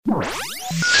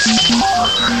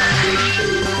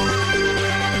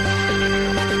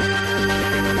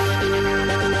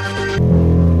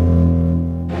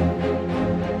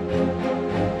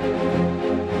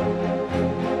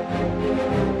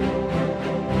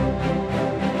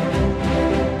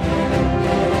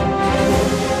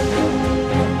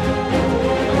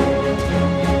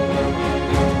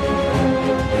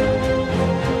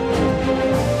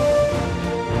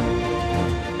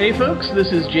Hey folks,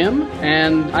 this is Jim,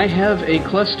 and I have a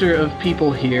cluster of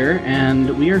people here,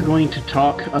 and we are going to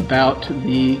talk about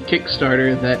the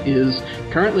Kickstarter that is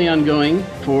currently ongoing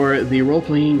for the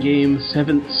role-playing game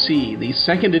 7th Sea, the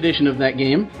second edition of that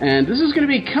game. And this is going to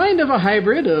be kind of a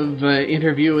hybrid of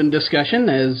interview and discussion,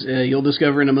 as you'll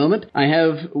discover in a moment. I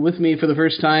have with me for the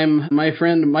first time my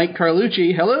friend Mike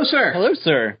Carlucci. Hello, sir. Hello,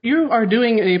 sir. You are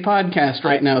doing a podcast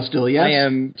right now still, yes? I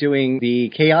am doing the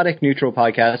Chaotic Neutral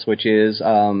podcast, which is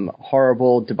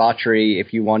horrible debauchery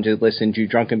if you want to listen to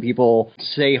drunken people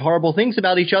say horrible things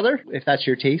about each other. If that's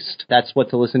your taste, that's what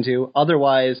to listen to.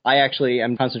 Otherwise, I actually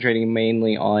am concentrating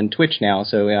mainly on Twitch now,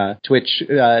 so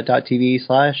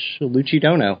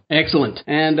twitch.tv/Lucidono. Excellent.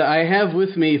 And I have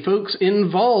with me folks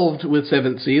involved with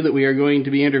 7th Sea that we are going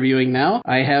to be interviewing now.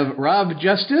 I have Rob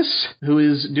Justice, who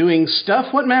is doing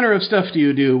stuff. What manner of stuff do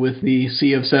you do with the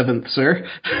Sea of 7th, sir?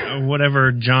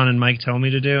 Whatever John and Mike tell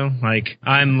me to do. Like,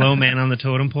 I'm low man on the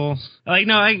totem pole. Like,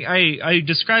 no, I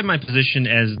describe my position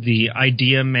as the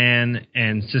idea man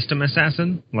and system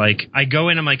assassin. Like, I go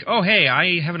in, I'm like, oh, hey,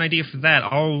 I have an idea for that.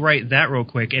 I'll write that real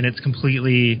quick, and it's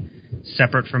completely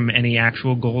separate from any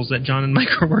actual goals that John and Mike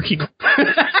are working on.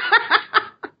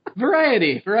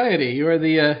 Variety. You are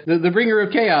the bringer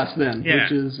of chaos, then, yeah.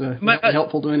 Which is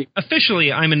helpful to any.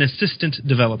 Officially, I'm an assistant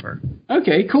developer.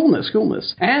 Okay, coolness.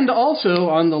 And also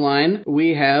on the line,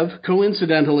 we have,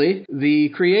 coincidentally, the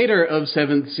creator of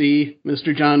 7th Sea,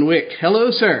 Mr. John Wick.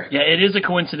 Hello, sir. Yeah, it is a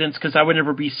coincidence, because I would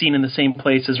never be seen in the same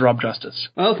place as Rob Justice.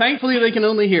 Well, thankfully, they can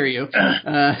only hear you.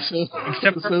 So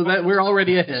that we're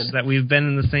already ahead. That we've been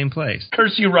in the same place.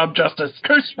 Curse you, Rob Justice.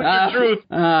 Curse you with your truth.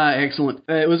 Excellent.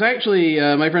 It was actually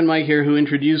my friend Mike here who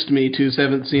introduced me to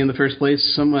 7th Sea in the first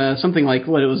place. Something like,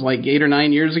 what, it was like 8 or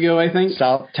 9 years ago, I think?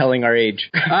 Stop telling our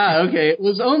age. Okay. It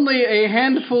was only a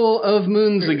handful of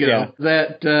moons ago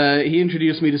that he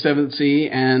introduced me to 7th Sea,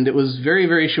 and it was very,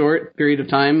 very short period of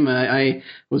time. I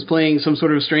was playing some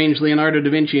sort of strange Leonardo da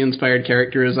Vinci-inspired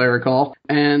character, as I recall,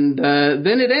 and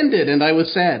then it ended, and I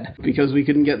was sad, because we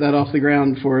couldn't get that off the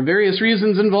ground for various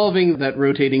reasons involving that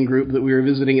rotating group that we were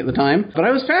visiting at the time. But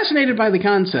I was fascinated by the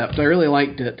concept. I really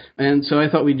liked it, and so I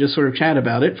thought we'd just sort of chat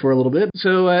about it for a little bit.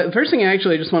 So first thing I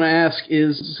just want to ask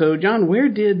is, so John, where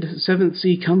did 7th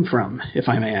Sea come from, if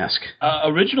I may ask?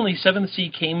 Originally, 7th Sea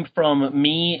came from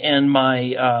me and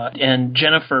and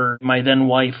Jennifer, my then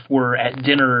wife, were at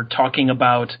dinner talking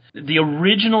about the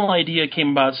original idea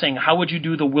came about saying, how would you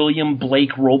do the William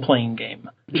Blake role-playing game?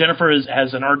 Jennifer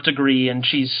has an art degree, and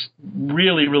she's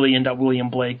really, really into William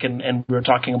Blake, and we were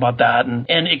talking about that. And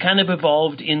it kind of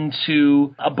evolved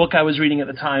into a book I was reading at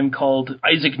the time called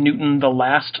Isaac Newton, The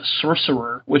Last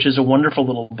Sorcerer, which is a wonderful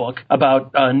little book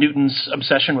about Newton's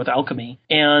obsession with alchemy.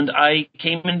 And I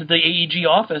came into the AEG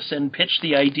office and pitched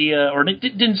the idea, or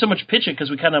didn't so much pitch it because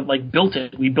we kind of like built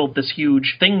it. We built this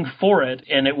huge thing for it,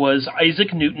 and it was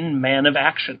Isaac Newton, Man of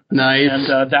Action. Nice.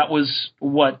 And that was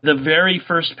what the very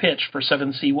first pitch for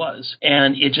 7th Sea was,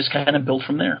 and it just kind of built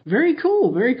from there. Very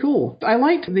cool. I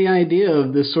liked the idea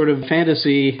of this sort of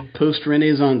fantasy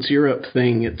post-Renaissance Europe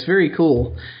thing. It's very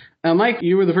cool. Mike,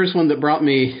 you were the first one that brought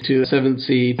me to 7th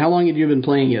Sea. How long had you been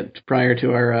playing it prior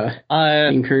to our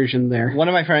incursion there? One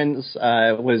of my friends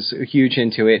was huge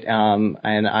into it,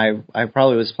 and I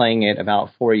probably was playing it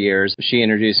about 4 years. She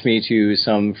introduced me to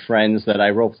some friends that I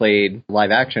role-played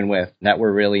live action with that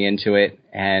were really into it.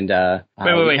 And wait.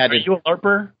 Are you a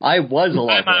LARPer? I was a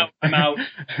LARPer. I'm out.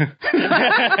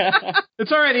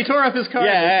 It's all right. He tore off his card.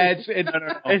 Yeah,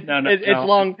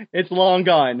 it's long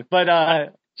gone. But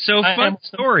so, fun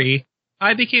story,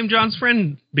 I became John's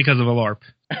friend because of a LARP.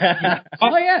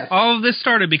 Oh, yes. All of this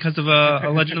started because of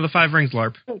a Legend of the Five Rings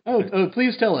LARP. Oh,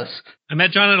 please tell us. I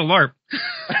met John at a LARP.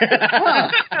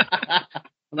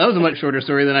 Well, that was a much shorter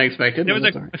story than I expected. There was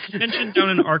a convention down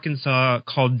in Arkansas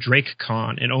called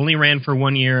DrakeCon. It only ran for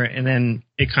 1 year, and then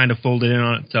it kind of folded in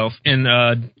on itself. And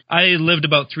I lived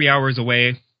about 3 hours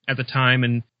away at the time,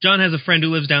 and John has a friend who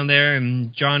lives down there,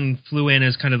 and John flew in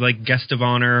as kind of like guest of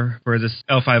honor for this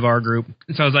L5R group.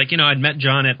 And so I was like, I'd met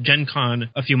John at Gen Con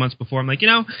a few months before. I'm like,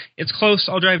 it's close.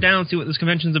 I'll drive down, see what this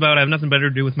convention's about. I have nothing better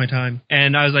to do with my time.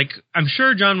 And I was like, I'm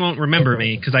sure John won't remember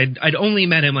me, because I'd only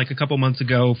met him like a couple months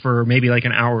ago for maybe like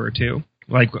an hour or two.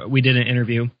 Like, we did an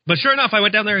interview. But sure enough, I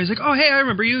went down there, and he's like, oh, hey, I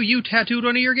remember you. You tattooed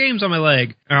one of your games on my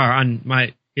leg.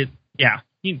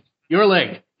 Your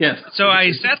leg. Yes. So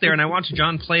I sat there and I watched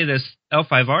John play this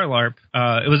L5R LARP.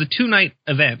 It was a 2-night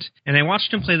event, and I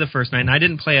watched him play the first night, and I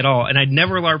didn't play at all, and I'd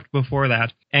never LARPed before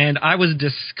that, and I was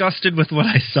disgusted with what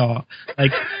I saw.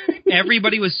 Like,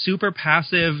 Everybody was super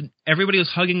passive. Everybody was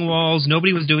hugging walls.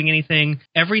 Nobody was doing anything.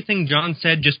 Everything John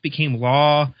said just became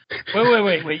law.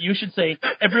 Wait. You should say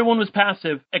everyone was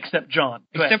passive except John.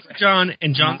 Except for John,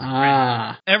 and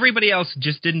John. Everybody else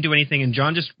just didn't do anything, and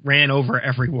John just ran over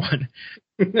everyone.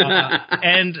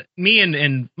 And me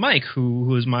and Mike,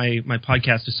 who is my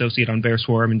podcast associate on Bear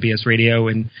Swarm and BS Radio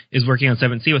and is working on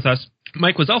 7th Sea with us,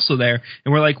 Mike was also there,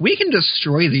 and we're like, we can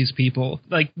destroy these people.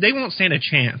 Like, they won't stand a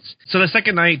chance. So the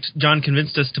second night, John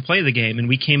convinced us to play the game, and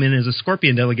we came in as a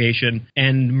Scorpion delegation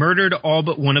and murdered all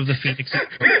but one of the Phoenix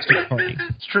party.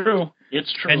 It's true.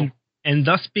 It's true. And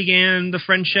thus began the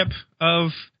friendship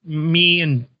of me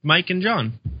and Mike and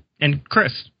John. And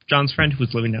Chris, John's friend who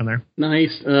was living down there.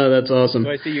 Nice. That's awesome.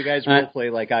 So I see you guys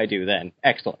roleplay like I do then.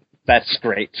 Excellent. That's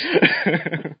great.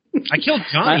 I killed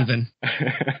John even.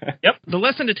 Yep. The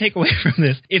lesson to take away from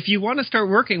this, if you want to start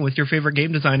working with your favorite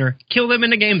game designer, kill them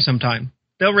in a game sometime.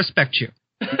 They'll respect you.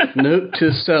 Note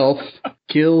to self,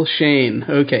 kill Shane.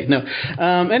 Okay, no.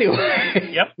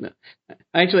 Anyway. Yep. No.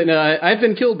 Actually, no, I've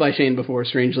been killed by Shane before,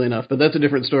 strangely enough, but that's a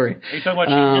different story. Are you talking about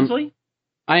Shane Hensley?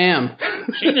 I am.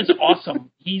 Shane is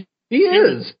awesome. He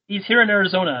is. He's here in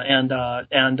Arizona, and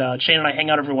Shane and I hang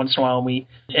out every once in a while,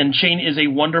 and Shane is a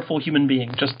wonderful human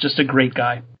being, just a great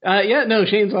guy.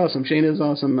 Shane's awesome. Shane is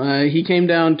awesome. He came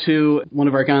down to one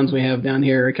of our cons we have down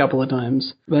here a couple of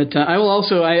times. But I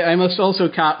must also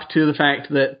cop to the fact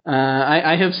that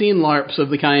I have seen LARPs of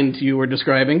the kind you were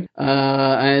describing,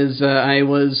 as I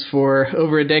was for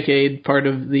over a decade part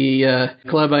of the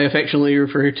club I affectionately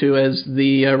refer to as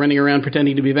the Running Around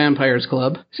Pretending to be Vampires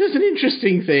Club. This is an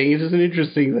interesting thing.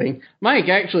 Mike,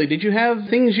 actually, did you have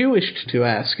things you wished to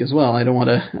ask as well? I don't want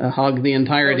to hog the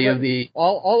entirety of the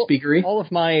speakery. All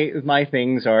of my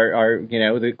things are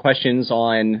the questions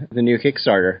on the new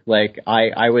Kickstarter. Like,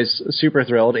 I was super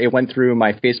thrilled. It went through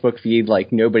my Facebook feed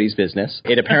like nobody's business.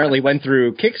 It apparently went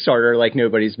through Kickstarter like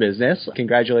nobody's business.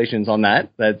 Congratulations on that.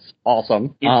 That's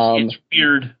awesome. It's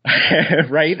weird.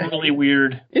 Right? It's really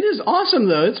weird. It is awesome,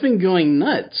 though. It's been going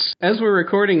nuts. As we're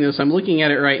recording this, I'm looking at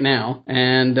it right now,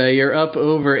 and you're up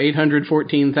over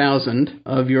 814,000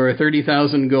 of your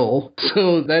 30,000 goal.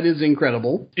 So that is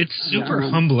incredible. It's super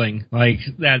humbling, like,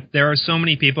 that there are so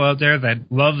many people out there that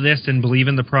love this and believe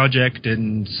in the project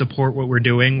and support what we're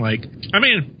doing. Like, I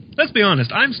mean, let's be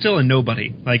honest, I'm still a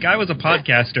nobody. Like, I was a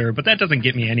podcaster, but that doesn't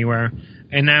get me anywhere.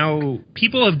 And now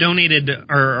people have donated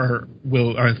or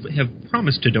have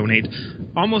promised to donate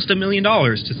almost $1 million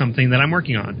to something that I'm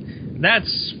working on.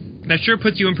 That sure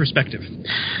puts you in perspective.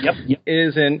 Yep. It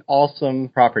is an awesome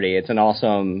property. It's an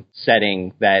awesome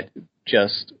setting that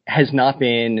just has not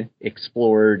been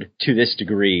explored to this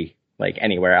degree like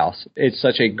anywhere else. It's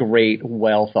such a great,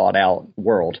 well thought out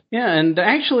world. Yeah, and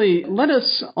actually, let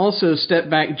us also step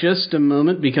back just a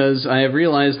moment, because I have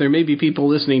realized there may be people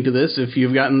listening to this, if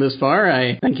you've gotten this far,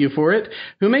 I thank you for it,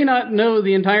 who may not know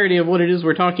the entirety of what it is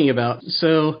we're talking about.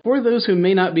 So, for those who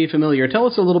may not be familiar, tell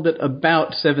us a little bit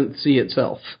about 7th Sea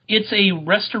itself. It's a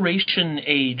Restoration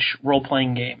Age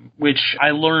role-playing game, which I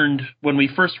learned when we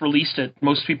first released it.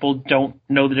 Most people don't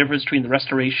know the difference between the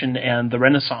Restoration and the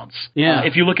Renaissance. Yeah.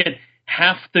 If you look at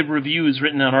half the reviews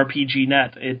written on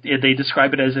RPGNet, they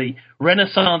describe it as a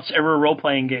Renaissance-era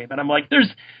role-playing game. And I'm like, there's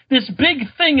this big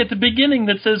thing at the beginning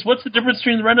that says, what's the difference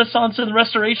between the Renaissance and the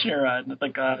Restoration era? And it's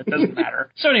like, it doesn't matter.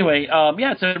 So anyway,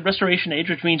 it's a Restoration Age,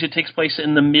 which means it takes place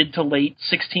in the mid to late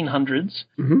 1600s.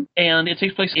 Mm-hmm. And it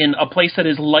takes place in a place that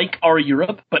is like our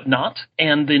Europe, but not.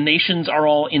 And the nations are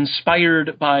all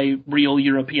inspired by real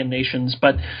European nations.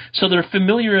 But so they're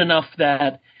familiar enough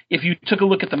that if you took a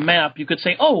look at the map, you could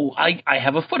say, oh, I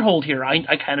have a foothold here.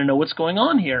 I kind of know what's going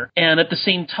on here. And at the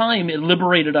same time, it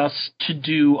liberated us to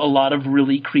do a lot of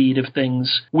really creative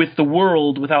things with the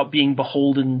world without being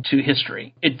beholden to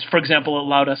history. It, for example,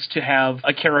 allowed us to have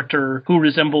a character who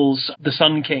resembles the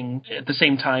Sun King at the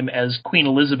same time as Queen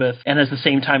Elizabeth and at the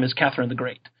same time as Catherine the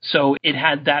Great. So it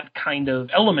had that kind of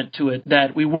element to it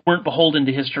that we weren't beholden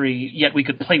to history, yet we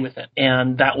could play with it.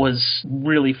 And that was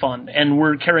really fun. And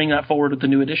we're carrying that forward with the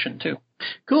new edition too.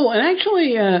 Cool. And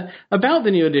actually, about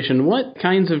the new edition, what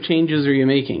kinds of changes are you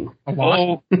making?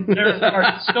 Oh, there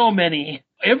are so many.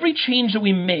 Every change that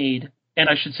we made, and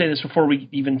I should say this before we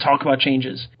even talk about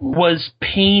changes, was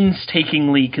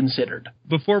painstakingly considered.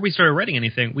 Before we started writing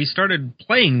anything, we started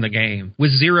playing the game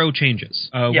with 0 changes.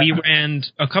 We ran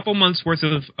a couple months worth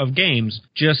of games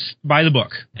just by the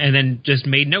book, and then just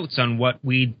made notes on what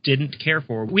we didn't care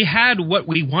for. We had what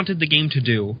we wanted the game to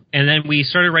do, and then we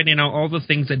started writing out all the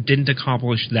things that didn't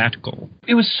accomplish that goal.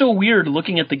 It was so weird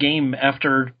looking at the game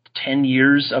after 10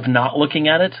 years of not looking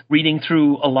at it, reading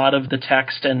through a lot of the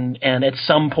text and at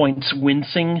some points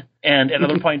wincing and at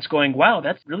other points going, wow,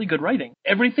 that's really good writing.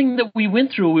 Everything that we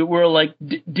went through, we were like,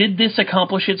 did this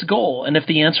accomplish its goal? And if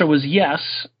the answer was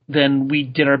yes, then we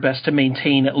did our best to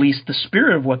maintain at least the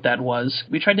spirit of what that was.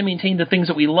 We tried to maintain the things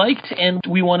that we liked, and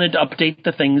we wanted to update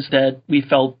the things that we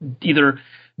felt either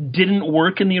didn't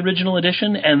work in the original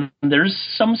edition, and there's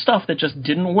some stuff that just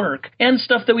didn't work, and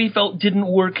stuff that we felt didn't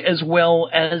work as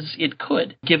well as it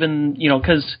could, given,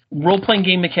 because role-playing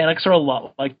game mechanics are a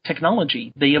lot like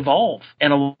technology. They evolve,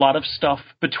 and a lot of stuff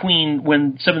between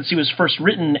when 7th Sea was first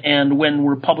written and when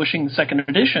we're publishing the second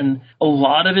edition, a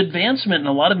lot of advancement and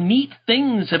a lot of neat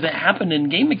things have happened in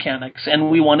game mechanics,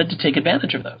 and we wanted to take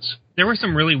advantage of those. There were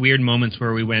some really weird moments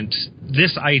where we went,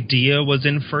 this idea was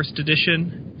in first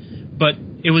edition, but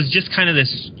it was just kind of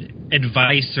this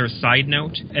advice or side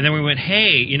note. And then we went,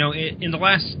 hey, in the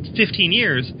last 15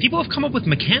 years, people have come up with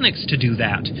mechanics to do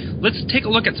that. Let's take a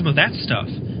look at some of that stuff.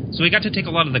 So we got to take a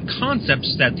lot of the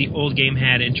concepts that the old game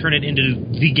had and turn it into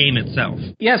the game itself.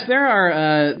 Yes, there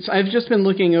are. I've just been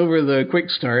looking over the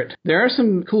quick start. There are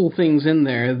some cool things in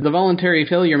there. The voluntary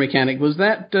failure mechanic, was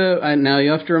that, now you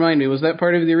have to remind me, was that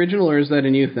part of the original or is that a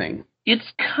new thing? It's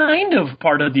kind of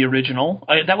part of the original.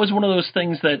 That was one of those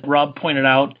things that Rob pointed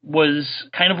out was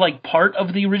kind of like part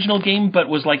of the original game, but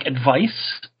was like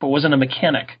advice, but wasn't a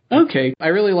mechanic. Okay. I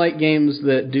really like games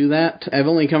that do that. I've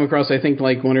only come across, I think,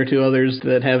 like one or two others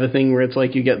that have a thing where it's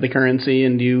like you get the currency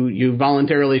and you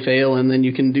voluntarily fail and then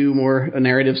you can do more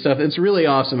narrative stuff. It's really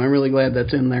awesome. I'm really glad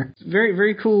that's in there. Very,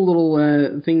 very cool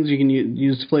little things you can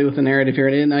use to play with the narrative here.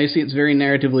 And I see it's very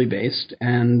narratively based,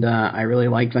 and I really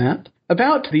like that.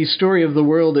 About the story of the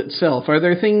world itself, are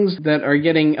there things that are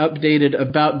getting updated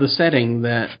about the setting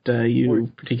that you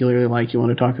particularly like, you want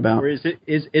to talk about? Or is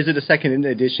it a second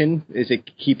edition? Is it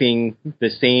keeping the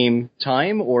same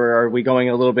time, or are we going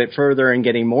a little bit further and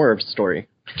getting more of the story?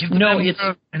 Give the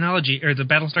Battlestar analogy, or the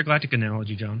Battlestar Galactica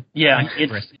analogy, John. Yeah,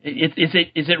 is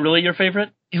it really your favorite?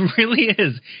 It really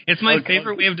is. It's my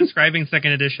favorite way of describing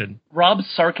second edition. Rob's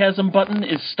sarcasm button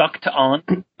is stuck to on.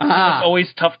 It's always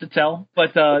tough to tell,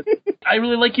 but I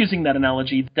really like using that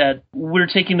analogy that we're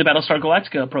taking the Battlestar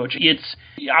Galactica approach.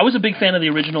 I was a big fan of the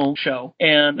original show,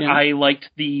 and I liked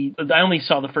I only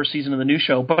saw the first season of the new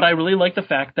show, but I really liked the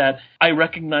fact that I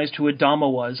recognized who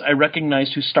Adama was. I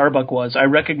recognized who Starbuck was. I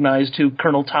recognized who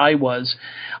Colonel Ty was.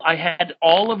 I had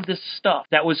all of this stuff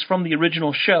that was from the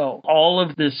original show, all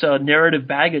of this narrative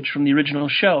baggage from the original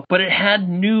show, but it had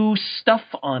new stuff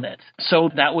on it. So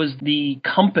that was the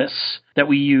compass that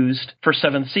we used for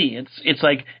 7th Sea. It's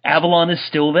like Avalon is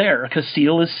still there,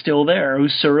 Castile is still there,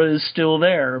 Usura is still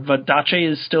there,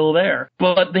 Vodacce is still there,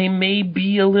 but they may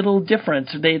be a little different.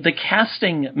 The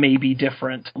casting may be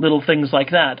different, little things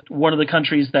like that. One of the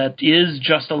countries that is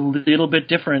just a little bit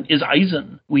different is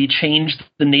Eisen. We changed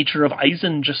the nature of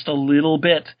Eisen just a little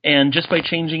bit, and just by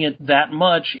changing it that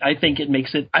much, I think it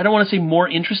makes it, I don't want to say more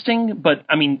interesting, but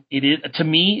I mean, to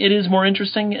me it is more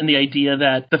interesting in the idea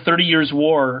that the 30 Years'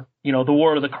 War, the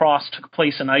War of the Cross took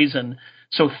place in Eisen,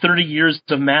 so 30 years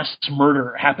of mass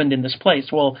murder happened in this place.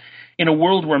 Well, in a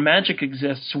world where magic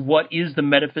exists, what is the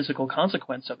metaphysical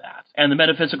consequence of that? And the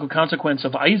metaphysical consequence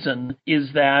of Eisen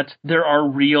is that there are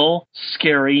real,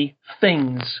 scary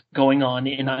things going on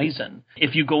in Eisen.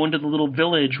 If you go into the little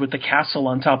village with the castle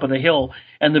on top of the hill,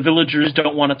 and the villagers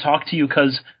don't want to talk to you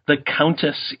because the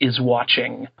Countess is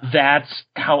watching, that's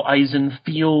how Eisen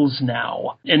feels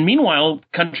now. And meanwhile,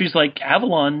 countries like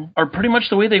Avalon are pretty much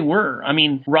the way they were. I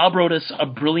mean, Rob wrote us a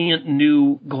brilliant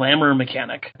new glamour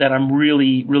mechanic that I'm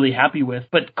really, really happy with.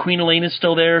 But Queen Elaine is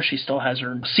still there. She still has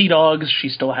her sea dogs. She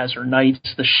still has her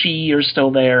knights. The Sidhe are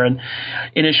still there. And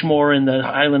Inishmore and the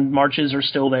Highland Marches are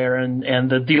still there. And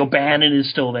the O'Bannon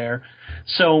is still there.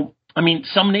 So, I mean,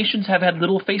 some nations have had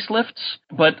little facelifts,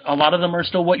 but a lot of them are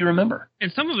still what you remember.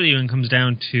 And some of it even comes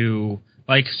down to,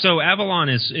 so Avalon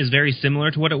is very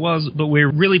similar to what it was, but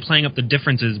we're really playing up the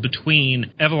differences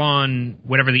between Avalon,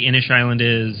 whatever the Inish Island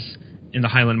is, in the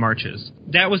Highland Marches.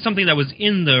 That was something that was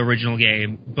in the original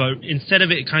game, but instead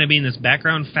of it kind of being this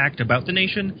background fact about the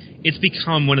nation, it's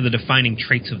become one of the defining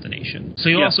traits of the nation. So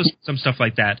you'll also see some stuff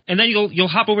like that. And then you'll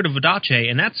hop over to Vodacce,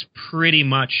 and that's pretty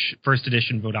much first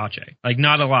edition Vodacce.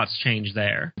 Not a lot's changed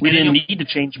there. We didn't need to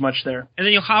change much there. And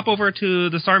then you'll hop over to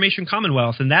the Sarmatian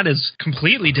Commonwealth, and that is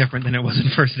completely different than it was in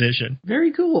first edition.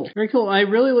 Very cool. Very cool. I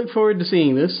really look forward to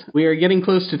seeing this. We are getting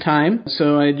close to time,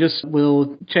 so I just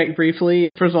will check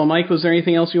briefly. First of all, Mike was was there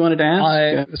anything else you wanted to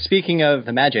ask? Speaking of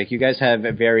the magic, you guys have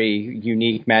a very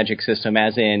unique magic system,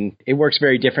 as in it works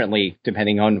very differently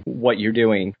depending on what you're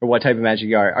doing or what type of magic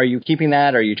you are. Are you keeping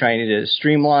that? Are you trying to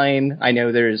streamline? I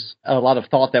know there's a lot of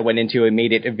thought that went into it,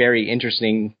 made it a very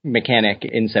interesting mechanic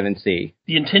in 7th Sea.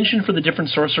 The intention for the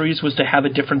different sorceries was to have a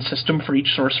different system for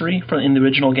each sorcery in the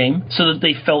original game so that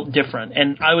they felt different.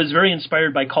 And I was very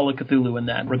inspired by Call of Cthulhu in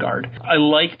that regard. I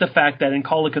like the fact that in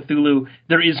Call of Cthulhu,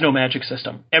 there is no magic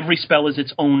system. Every spell is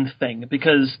its own thing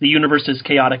because the universe is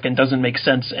chaotic and doesn't make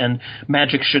sense, and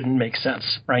magic shouldn't make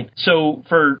sense, right? So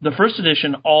for the first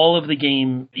edition, all of the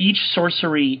game, each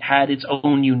sorcery had its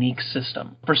own unique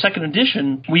system. For second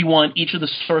edition, we want each of the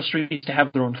sorceries to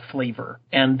have their own flavor,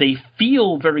 and they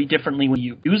feel very differently when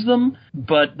you use them,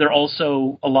 but they're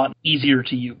also a lot easier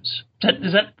to use.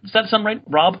 Does that sound right,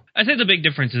 Rob? I think the big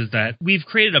difference is that we've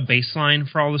created a baseline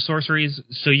for all the sorceries,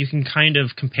 so you can kind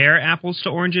of compare apples to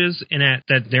oranges in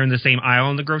that they're in the same aisle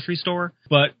in the grocery store,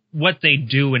 but what they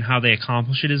do and how they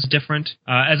accomplish it is different,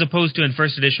 as opposed to in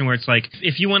first edition where it's like,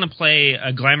 if you want to play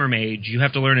a Glamour Mage, you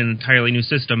have to learn an entirely new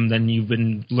system than you've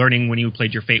been learning when you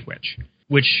played your Fate Witch,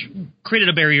 which created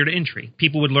a barrier to entry.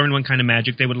 People would learn one kind of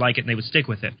magic, they would like it, and they would stick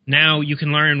with it. Now you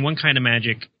can learn one kind of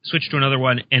magic, switch to another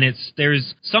one, and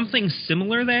there's something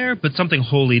similar there, but something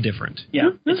wholly different. Yeah,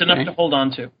 it's enough to hold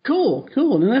on to. Cool.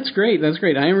 And that's great.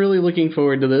 I am really looking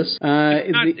forward to this.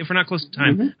 If we're not close to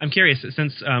time, I'm curious,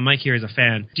 since Mike here is a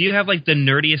fan, do you have like the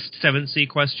nerdiest 7th Sea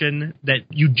question that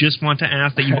you just want to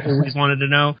ask that you've always wanted to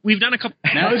know? We've done a couple.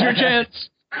 Now's your chance.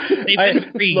 They've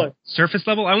been pretty surface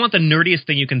level. I want the nerdiest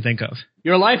thing you can think of.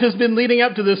 Your life has been leading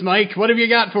up to this, Mike. What have you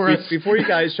got for us? Before you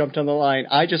guys jumped on the line,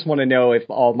 I just want to know if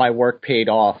all my work paid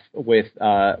off with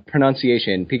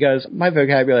pronunciation, because my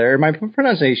vocabulary, or my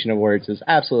pronunciation of words is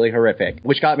absolutely horrific,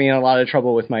 which got me in a lot of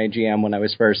trouble with my GM when I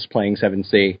was first playing 7th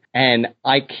Sea. And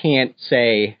I can't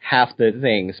say half the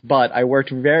things, but I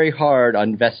worked very hard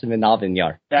on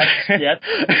Vestamenavinyar. That's it.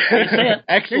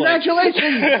 Excellent.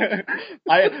 Congratulations!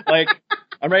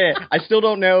 I'm ready. I still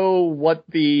don't know what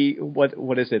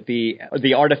is it?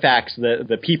 The artifacts,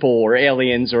 the people or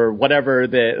aliens or whatever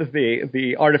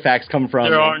the artifacts come from.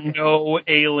 There are no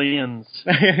aliens.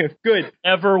 Good.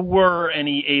 Never were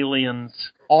any aliens.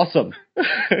 Awesome.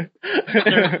 They're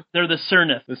the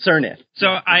Cernith. The Cernith. So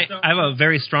I have a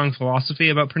very strong philosophy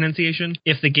about pronunciation.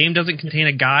 If the game doesn't contain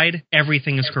a guide,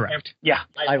 everything is correct. Yeah.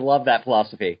 I love that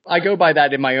philosophy. I go by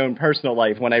that in my own personal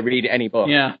life when I read any book.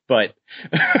 Yeah. But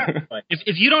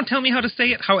if you don't tell me how to say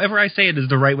it, however I say it is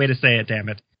the right way to say it, damn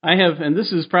it. I have, and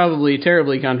this is probably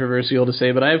terribly controversial to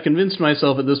say, but I have convinced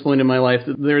myself at this point in my life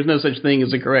that there is no such thing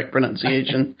as a correct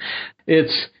pronunciation.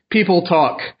 It's people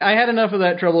talk. I had enough of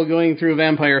that trouble going through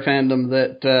vampire fandom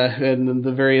that and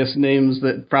the various names,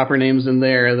 that proper names in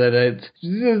there, that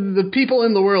the people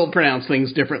in the world pronounce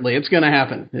things differently. It's going to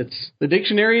happen. The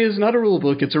dictionary is not a rule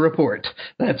book; it's a report.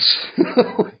 That's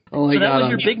all I got. So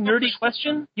that was your big nerdy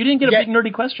question? You didn't get a big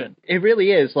nerdy question. It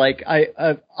really is. Like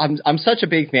I'm such a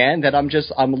big fan that I'm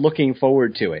looking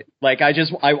forward to it. Like I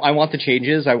want the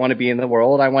changes. I want to be in the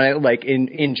world. I want to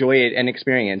enjoy it and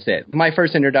experience it. My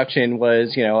first introduction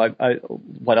was,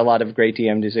 what a lot of great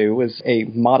DMs do was a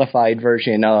modified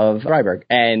version of Freiburg.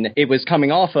 And it was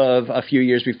coming off of a few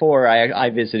years before I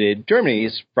visited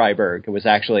Germany's Freiburg. It was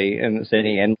actually in the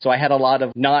city. And so I had a lot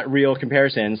of not real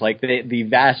comparisons, like the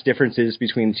vast differences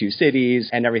between the two cities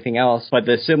and everything else. But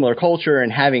the similar culture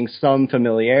and having some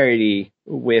familiarity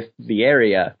with the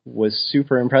area was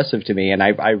super impressive to me, and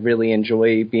I really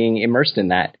enjoy being immersed in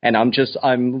that. And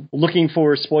I'm looking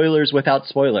for spoilers without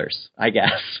spoilers, I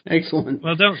guess. Excellent.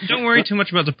 Well, don't worry too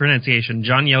much about the pronunciation.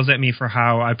 John yells at me for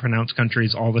how I pronounce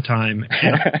countries all the time.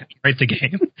 Write the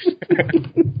game.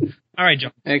 All right,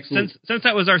 John. Excellent. Since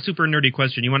that was our super nerdy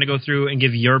question, you want to go through and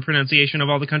give your pronunciation of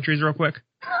all the countries real quick?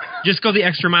 Just go the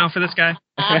extra mile for this guy.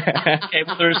 Okay,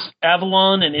 well, there's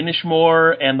Avalon and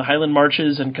Inishmore and the Highland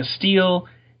Marches and Castile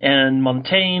and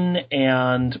Montaigne,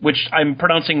 and which I'm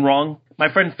pronouncing wrong.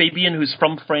 My friend Fabian, who's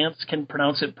from France, can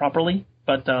pronounce it properly.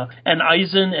 But and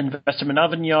Eisen and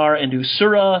Vestamenavinyar and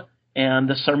Usura and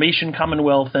the Sarmatian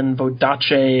Commonwealth and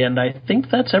Vodache, and I think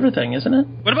that's everything, isn't it?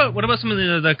 What about some of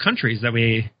the countries that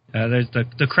we... there's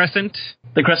the Crescent.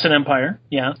 The Crescent Empire,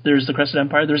 yeah. There's the Crescent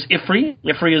Empire. There's Ifri.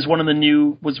 Ifri is one of the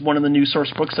new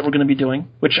source books that we're going to be doing,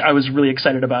 which I was really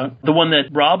excited about. The one that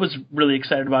Rob was really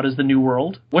excited about is the New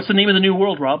World. What's the name of the New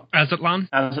World, Rob? Azatlan.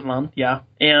 Azatlan, yeah.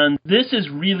 And this has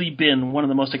really been one of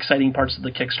the most exciting parts of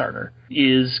the Kickstarter.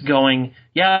 is going,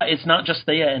 yeah, it's not just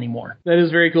Thea anymore. That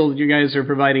is very cool that you guys are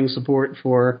providing support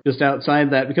for just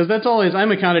outside that, because that's always,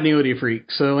 I'm a continuity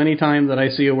freak, so anytime that I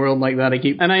see a world like that,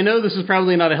 and I know this is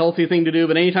probably not a healthy thing to do,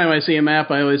 but anytime I see a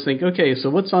map, I always think, okay, so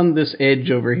what's on this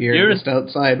edge over here, just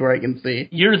outside where I can see?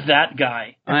 You're that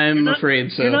guy. I'm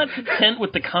afraid so. You're not content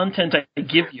with the content I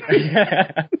give you.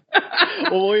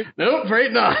 Nope,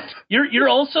 afraid not. You're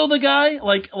also the guy,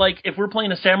 like if we're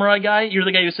playing a samurai guy, you're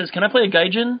the guy who says, can I play a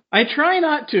gaijin? I try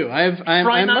not to.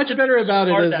 I'm much better about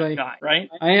it as guy, right?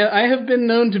 I have been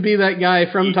known to be that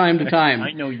guy from time to time.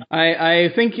 I know you. I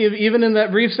think even in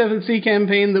that brief 7th Sea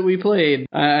campaign that we played,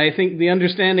 I think the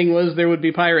understanding was there would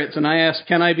be pirates, and I asked,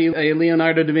 can I be a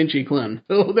Leonardo da Vinci clone?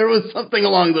 So there was something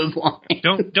along those lines.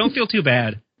 Don't feel too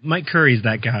bad. Mike Curry's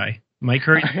that guy. Mike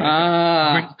Curry brings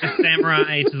the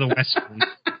samurai to the Western.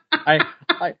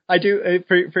 I do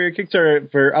for your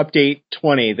Kickstarter for update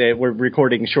 20 that we're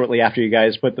recording shortly after you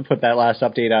guys put that last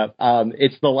update up.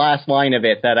 It's the last line of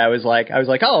it that I was like,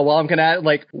 oh well, I'm gonna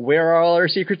where are all our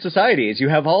secret societies? You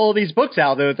have all these books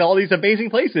out there with all these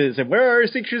amazing places, and where are our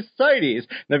secret societies?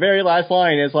 The very last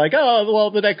line is like, oh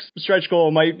well, the next stretch goal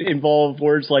might involve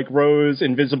words like Rose,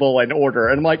 Invisible, and Order,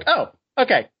 and I'm like, oh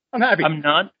okay. I'm happy. I'm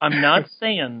not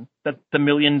saying that the $1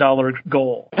 million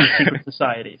goal is secret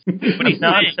societies. But he's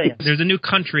not saying. There's a new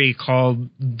country called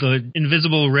the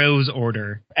Invisible Rose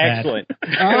Order. Excellent.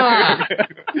 How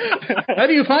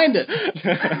do you find it?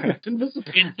 It's invisible.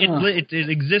 It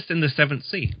exists in the 7th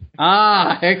Sea.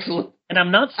 Excellent. And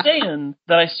I'm not saying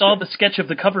that I saw the sketch of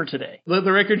the cover today. Let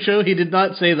the record show he did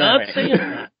not say that. Not saying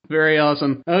that. Very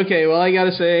awesome. Okay, well, I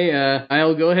gotta say,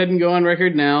 I'll go ahead and go on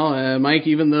record now. Mike,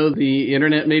 even though the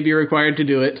internet may be required to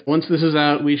do it, once this is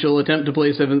out, we shall attempt to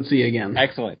play 7th Sea again.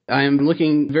 Excellent. I am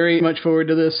looking very much forward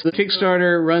to this. The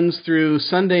Kickstarter runs through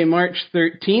Sunday, March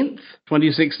 13th,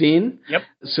 2016. Yep.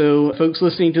 So, folks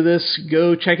listening to this,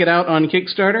 go check it out on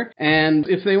Kickstarter. And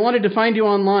if they wanted to find you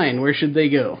online, where should they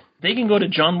go? They can go to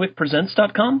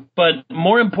johnwickpresents.com, but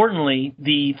more importantly,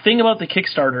 the thing about the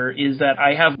Kickstarter is that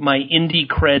I have my Indie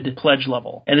Cred pledge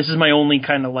level, and this is my only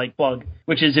kind of plug,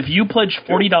 which is if you pledge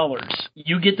 $40,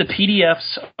 you get the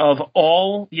PDFs of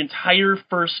the entire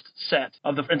first set,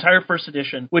 of the entire first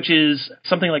edition, which is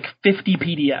something like 50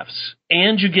 PDFs.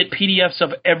 And you get PDFs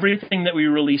of everything that we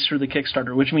release through the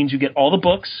Kickstarter, which means you get all the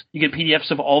books, you get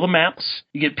PDFs of all the maps,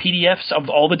 you get PDFs of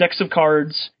all the decks of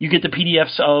cards, you get the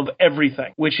PDFs of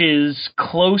everything, which is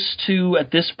close to, at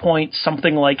this point,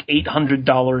 something like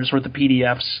 $800 worth of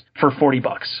PDFs for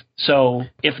 $40. So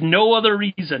if no other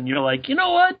reason, you're like, you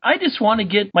know what? I just want to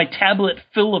get my tablet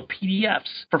full of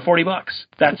PDFs for $40.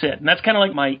 That's it. And that's kind of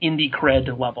like my Indie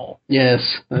Cred level.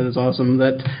 Yes, that is awesome.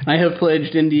 That I have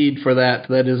pledged indeed for that.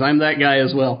 That is, I'm that guy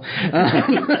as well.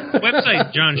 The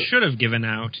website John should have given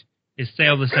out is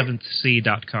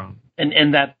sailthe7thsea.com.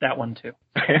 And that one too.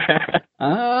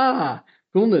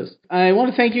 Coolness. I want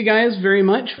to thank you guys very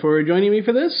much for joining me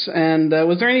for this. And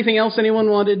was there anything else anyone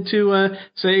wanted to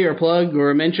say or plug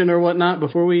or mention or whatnot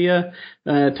before we tie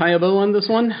a bow on this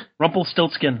one?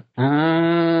 Rumpelstiltskin.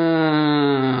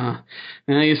 Now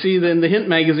you see, in the Hint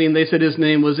magazine, they said his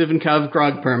name was Ivankov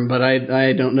Krogperm, but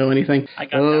I don't know anything. I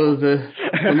got that.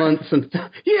 The months and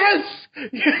stuff. Yes!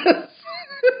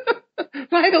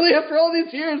 Finally, after all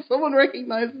these years, someone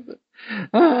recognizes it.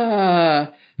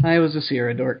 I was a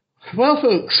Sierra dork. Well,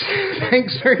 folks,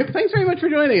 thanks very much for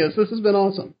joining us. This has been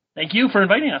awesome. Thank you for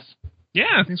inviting us.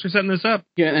 Yeah, thanks for setting this up.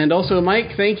 Yeah, and also,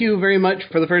 Mike, thank you very much.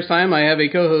 For the first time, I have a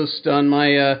co-host on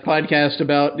my podcast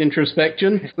about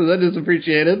introspection, so that is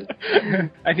appreciated.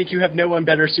 I think you have no one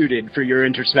better suited for your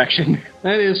introspection.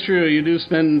 That is true. You do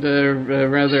spend a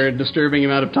rather disturbing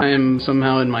amount of time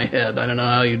somehow in my head. I don't know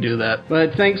how you do that.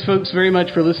 But thanks, folks, very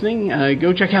much for listening.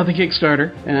 Go check out the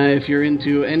Kickstarter if you're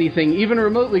into anything even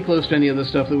remotely close to any of the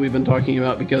stuff that we've been talking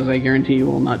about, because I guarantee you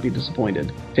will not be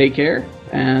disappointed. Take care.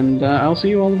 And I'll see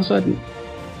you all of a sudden.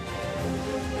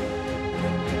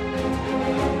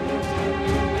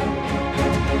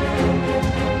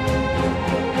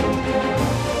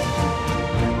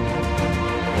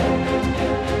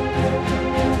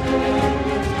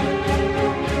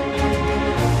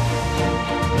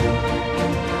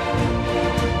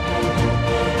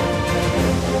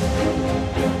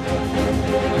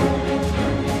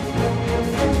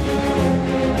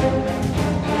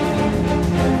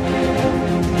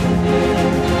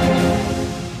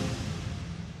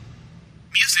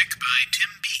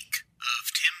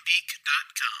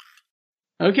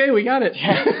 Okay, we got it.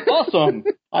 Awesome.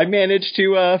 I managed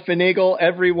to finagle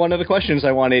every one of the questions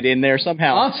I wanted in there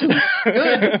somehow. Awesome.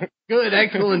 Good.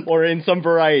 Excellent. Or in some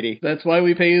variety. That's why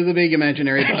we pay you the big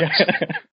imaginary bucks.